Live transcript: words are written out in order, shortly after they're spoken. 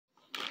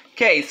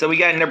Okay, so we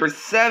got number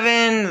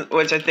 7,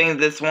 which I think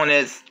this one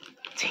is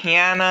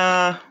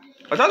Tana.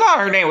 I thought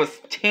her name was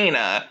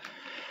Tina.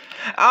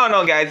 I don't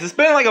know, guys. It's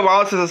been like a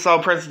while since I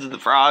saw Princess of the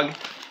Frog.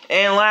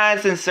 And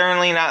last and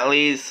certainly not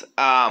least,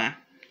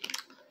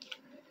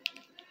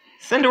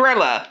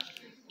 Cinderella.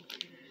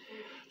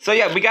 So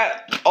yeah, we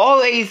got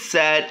all a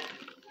set.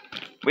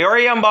 We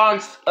already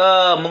unboxed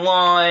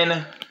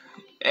Milan.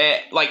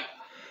 Like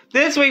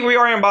this week we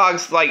already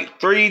unboxed like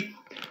 3,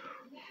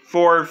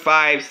 4,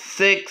 5,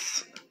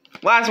 6.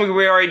 Last week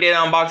we already did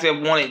an unboxing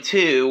of 1 and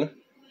 2.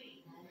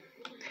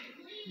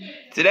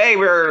 Today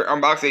we're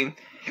unboxing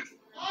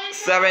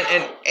 7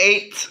 and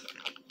 8.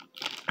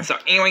 So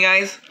anyway,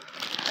 guys,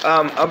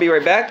 I'll be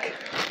right back.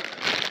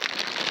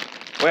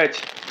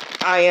 Which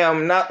I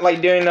am not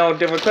like doing no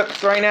different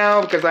clips right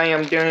now because I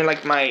am doing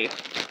like my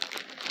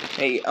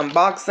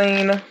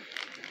unboxing.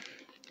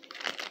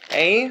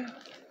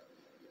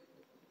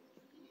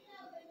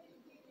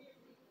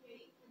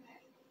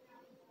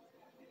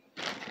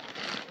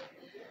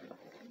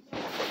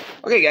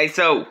 Okay, guys,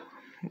 so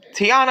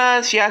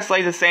Tiana, she has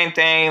like the same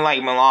thing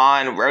like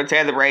Milan,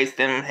 rotate the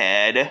brainstem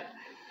head,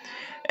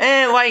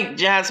 and like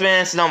Jasmine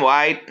and Snow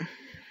White.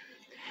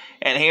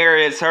 And here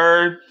is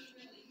her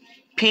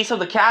piece of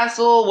the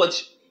castle,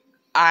 which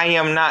I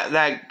am not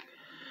that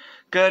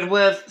good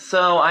with,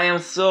 so I am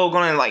still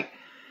gonna like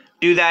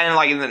do that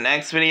in the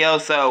next video.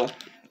 So,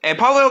 and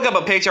probably look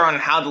up a picture on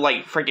how to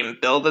like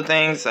freaking build the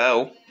thing.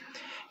 So,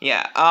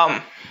 yeah,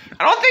 I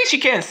don't think she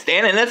can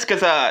stand in this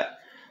because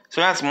she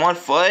has 1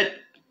 foot.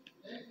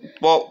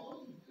 Well,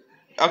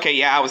 okay,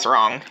 yeah, I was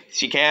wrong.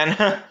 She can.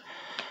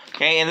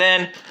 Okay, and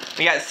then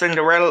we got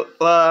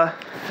Cinderella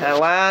at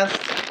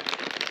last.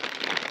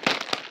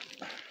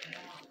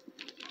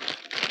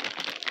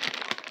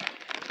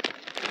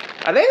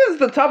 I think this is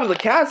the top of the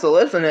castle,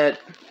 isn't it?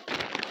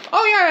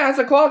 Oh yeah, it has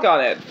a clock on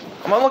it.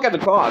 I'm gonna look at the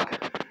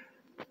clock.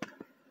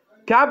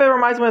 Kind of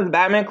reminds me of the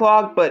Batman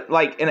clock, but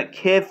like in a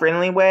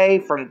kid-friendly way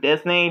from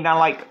Disney, not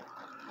like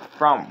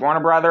from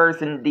Warner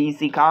Brothers and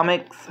DC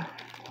Comics.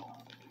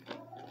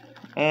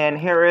 And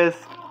here is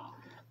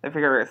the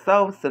figure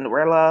herself,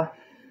 Cinderella,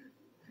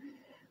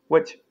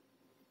 which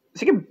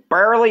she can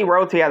barely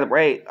rotate out of the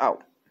braid.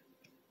 Oh,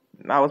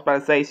 I was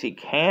about to say she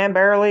can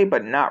barely,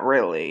 but not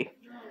really.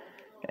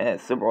 And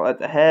it's simple at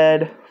the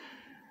head.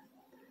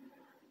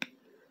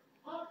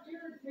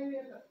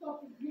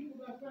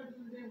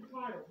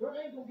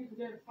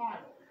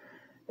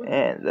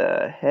 And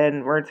the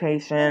head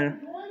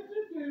rotation.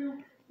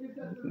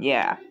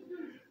 Yeah.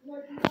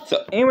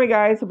 So anyway,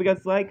 guys, hope you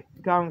guys like,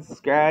 comment,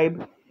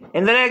 subscribe.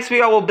 In the next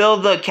video, we'll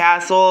build the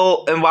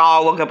castle, and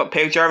I'll look up a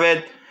picture of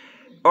it.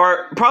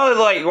 Or probably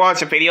like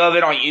watch a video of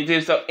it on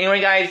YouTube. So anyway,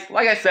 guys,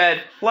 like I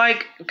said,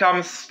 like,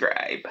 comment,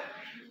 subscribe.